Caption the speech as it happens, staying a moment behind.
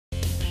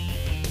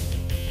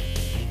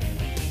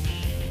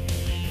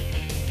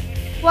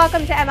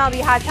Welcome to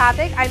MLB Hot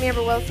Topic. I'm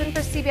Amber Wilson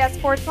for CBS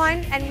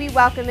Sportsline, and we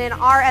welcome in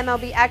our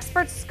MLB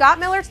expert, Scott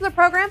Miller, to the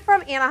program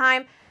from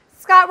Anaheim.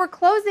 Scott, we're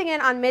closing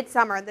in on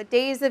midsummer. The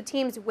days of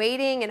teams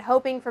waiting and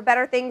hoping for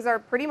better things are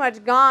pretty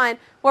much gone.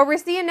 What we're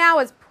seeing now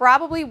is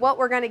probably what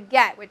we're going to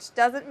get, which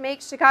doesn't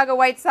make Chicago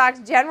White Sox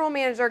general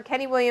manager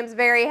Kenny Williams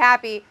very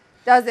happy,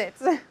 does it?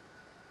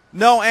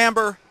 No,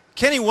 Amber.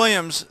 Kenny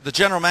Williams, the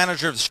general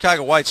manager of the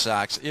Chicago White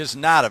Sox, is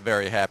not a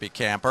very happy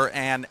camper,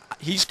 and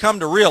he's come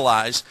to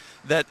realize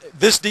that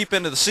this deep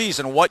into the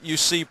season, what you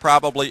see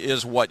probably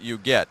is what you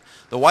get.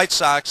 The White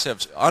Sox have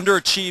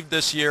underachieved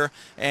this year,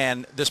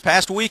 and this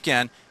past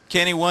weekend,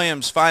 Kenny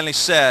Williams finally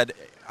said,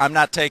 I'm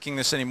not taking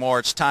this anymore.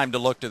 It's time to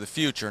look to the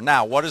future.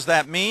 Now, what does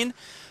that mean?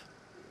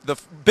 The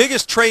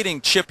biggest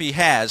trading chip he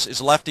has is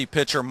lefty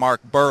pitcher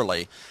Mark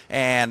Buehrle,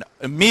 and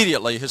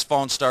immediately his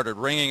phone started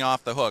ringing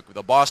off the hook.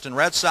 The Boston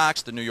Red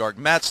Sox, the New York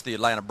Mets, the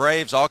Atlanta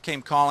Braves all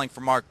came calling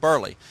for Mark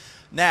Buehrle.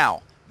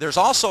 Now, there's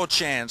also a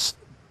chance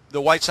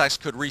the White Sox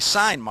could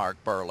re-sign Mark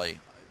Buehrle.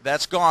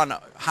 That's gone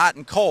hot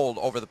and cold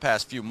over the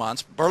past few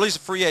months. Buehrle's a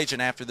free agent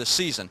after this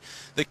season.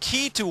 The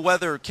key to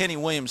whether Kenny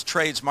Williams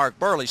trades Mark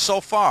Buehrle so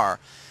far,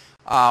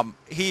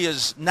 he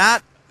has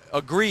not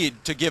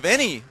agreed to give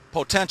any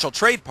potential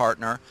trade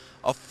partner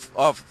a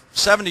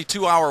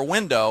 72-hour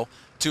window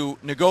to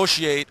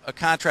negotiate a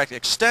contract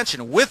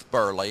extension with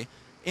Buehrle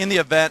in the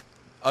event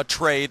a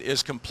trade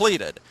is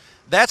completed.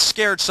 That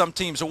scared some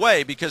teams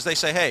away because they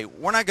say, hey,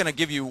 we're not going to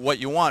give you what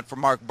you want for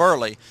Mark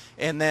Buehrle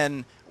and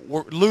then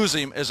lose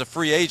him as a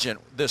free agent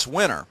this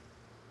winter.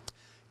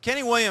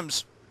 Kenny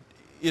Williams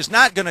is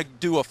not going to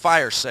do a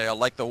fire sale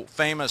like the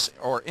famous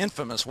or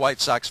infamous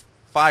White Sox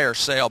fire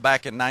sale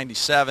back in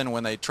 '97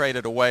 when they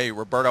traded away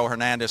Roberto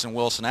Hernandez and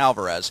Wilson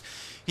Alvarez.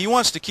 He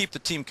wants to keep the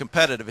team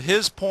competitive.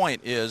 His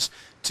point is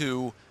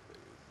to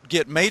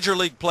get major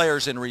league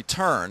players in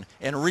return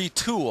and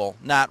retool,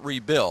 not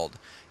rebuild.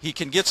 He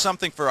can get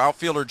something for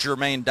outfielder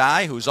Jermaine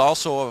Dye, who's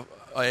also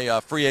a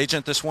free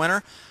agent this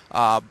winter.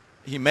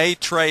 He may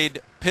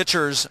trade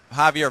pitchers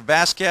Javier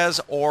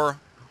Vasquez or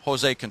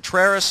Jose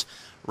Contreras.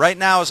 Right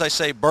now, as I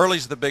say,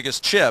 Buehrle's the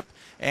biggest chip.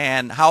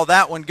 And how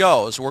that one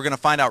goes, we're going to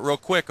find out real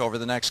quick over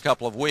the next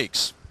couple of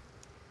weeks.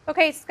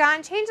 Okay, Scott,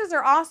 and changes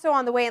are also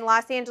on the way in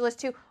Los Angeles,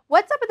 too.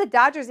 What's up with the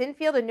Dodgers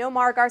infield and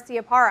Nomar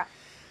Garciaparra?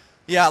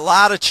 Yeah, a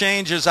lot of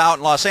changes out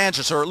in Los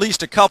Angeles, or at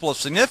least a couple of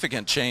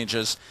significant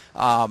changes,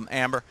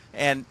 Amber.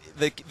 And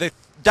the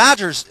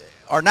Dodgers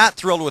are not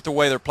thrilled with the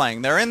way they're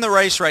playing. They're in the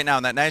race right now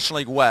in that National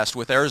League West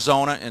with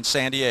Arizona and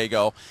San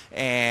Diego,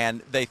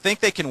 and they think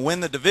they can win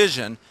the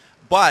division,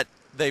 but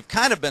they've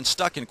kind of been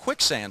stuck in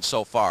quicksand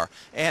so far.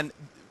 And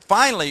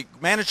finally,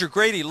 manager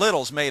Grady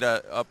Little's made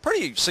a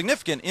pretty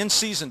significant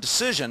in-season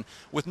decision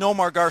with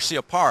Nomar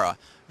Garciaparra.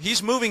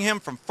 He's moving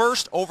him from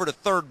first over to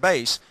third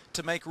base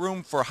to make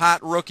room for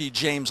hot rookie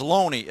James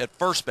Loney at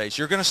first base.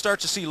 You're going to start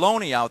to see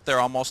Loney out there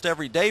almost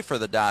every day for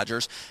the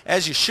Dodgers,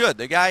 as you should.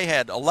 The guy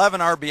had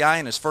 11 RBI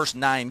in his first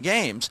 9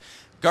 games.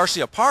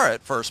 Garciaparra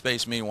at first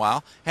base,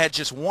 meanwhile, had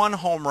just 1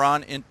 home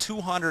run in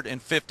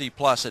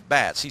 250-plus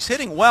at-bats. He's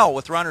hitting well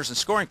with runners in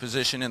scoring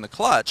position in the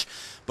clutch,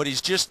 but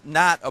he's just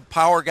not a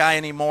power guy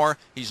anymore.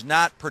 He's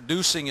not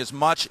producing as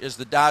much as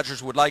the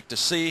Dodgers would like to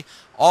see.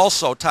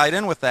 Also, tied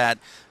in with that,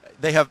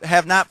 they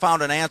have not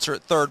found an answer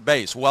at third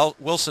base. Well,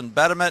 Wilson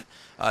Betemit,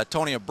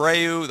 Tony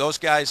Abreu, those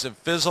guys have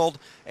fizzled.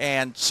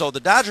 And so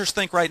the Dodgers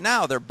think right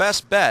now their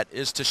best bet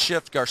is to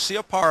shift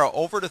Garciaparra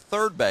over to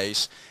third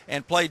base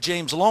and play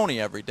James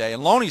Loney every day.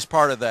 And Loney's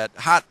part of that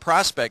hot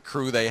prospect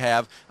crew they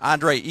have.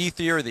 Andre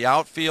Ethier, the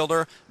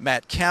outfielder,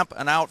 Matt Kemp,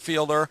 an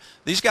outfielder.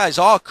 These guys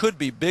all could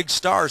be big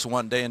stars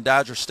one day in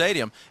Dodger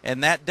Stadium,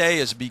 and that day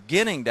is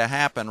beginning to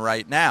happen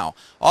right now.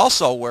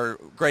 Also, where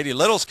Grady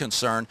Little's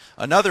concerned,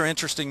 another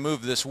interesting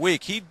move this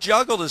week, he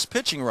juggled his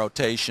pitching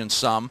rotation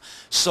some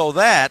so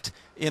that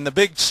in the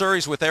big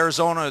series with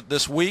Arizona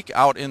this week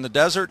out in the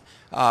desert,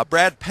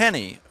 Brad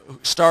Penny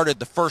started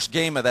the first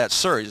game of that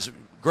series.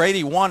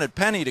 Grady wanted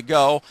Penny to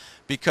go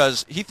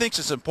because he thinks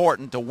it's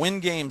important to win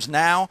games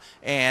now,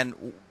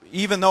 and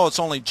even though it's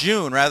only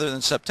June rather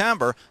than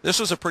September, this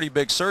was a pretty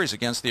big series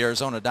against the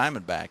Arizona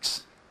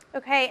Diamondbacks.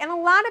 Okay, and a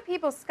lot of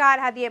people, Scott,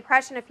 had the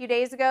impression a few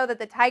days ago that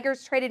the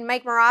Tigers traded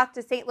Mike Maroth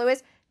to St.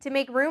 Louis to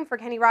make room for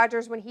Kenny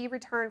Rogers when he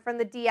returned from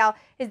the DL.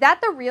 Is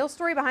that the real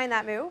story behind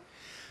that move?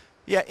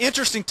 Yeah,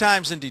 interesting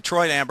times in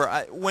Detroit, Amber.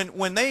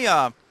 When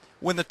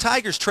the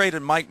Tigers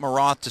traded Mike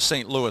Maroth to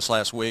St. Louis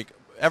last week,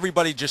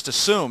 everybody just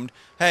assumed,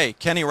 hey,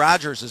 Kenny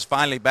Rogers is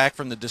finally back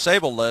from the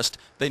disabled list.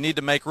 They need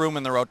to make room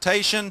in the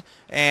rotation,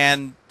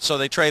 and so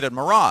they traded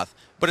Maroth.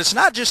 But it's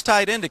not just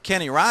tied into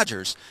Kenny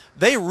Rogers.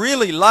 They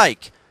really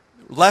like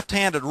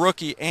left-handed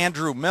rookie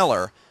Andrew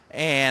Miller,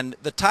 and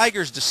the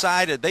Tigers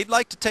decided they'd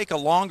like to take a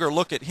longer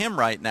look at him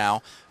right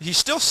now. He's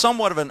still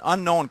somewhat of an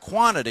unknown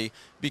quantity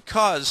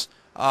because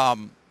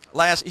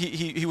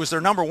he was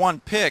their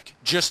 #1 pick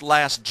just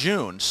last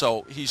June,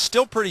 so he's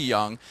still pretty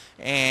young,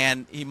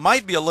 and he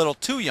might be a little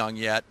too young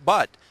yet,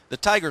 but the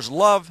Tigers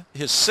love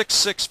his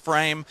 6'6"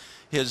 frame.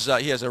 He has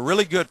a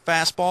really good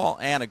fastball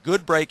and a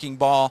good breaking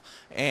ball,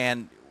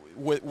 and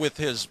with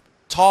his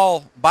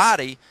tall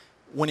body,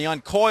 when he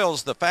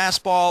uncoils the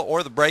fastball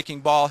or the breaking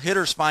ball,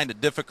 hitters find it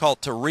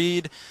difficult to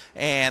read,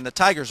 and the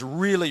Tigers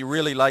really,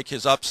 really like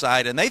his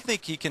upside, and they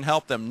think he can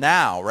help them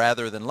now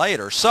rather than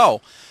later.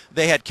 So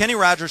they had Kenny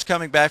Rogers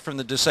coming back from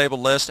the disabled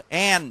list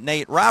and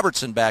Nate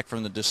Robertson back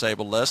from the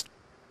disabled list.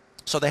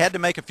 So they had to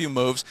make a few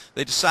moves.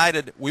 They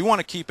decided we want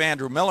to keep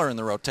Andrew Miller in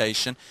the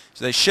rotation.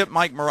 So they shipped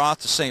Mike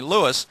Maroth to St.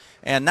 Louis,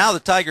 and now the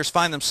Tigers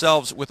find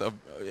themselves with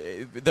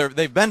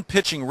they've been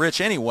pitching rich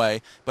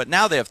anyway, but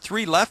now they have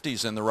 3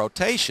 lefties in the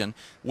rotation,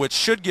 which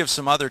should give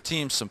some other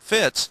teams some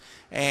fits,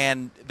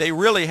 and they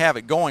really have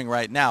it going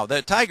right now.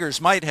 The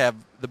Tigers might have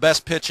the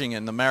best pitching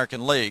in the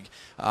American League.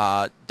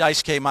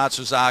 Daisuke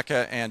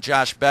Matsuzaka and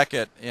Josh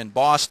Beckett in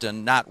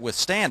Boston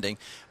notwithstanding.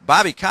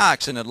 Bobby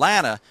Cox in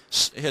Atlanta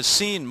has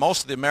seen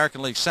most of the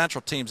American League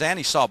Central teams, and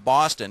he saw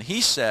Boston. He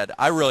said,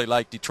 I really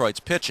like Detroit's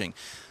pitching.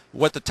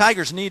 What the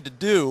Tigers need to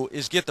do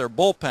is get their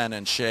bullpen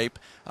in shape.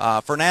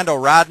 Fernando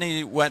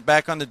Rodney went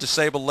back on the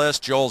disabled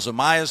list. Joel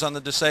Zamaya's on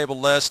the disabled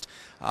list.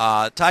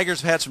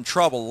 Tigers have had some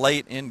trouble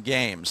late in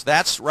games.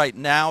 That's right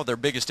now their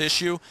biggest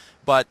issue,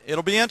 but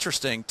it'll be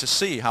interesting to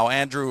see how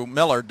Andrew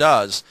Miller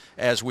does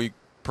as we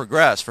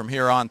progress from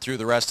here on through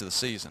the rest of the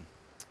season.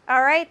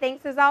 All right,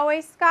 thanks as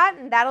always, Scott,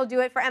 and that'll do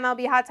it for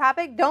MLB Hot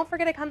Topic. Don't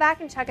forget to come back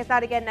and check us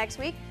out again next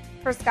week.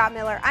 For Scott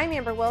Miller, I'm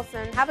Amber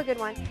Wilson. Have a good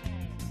one.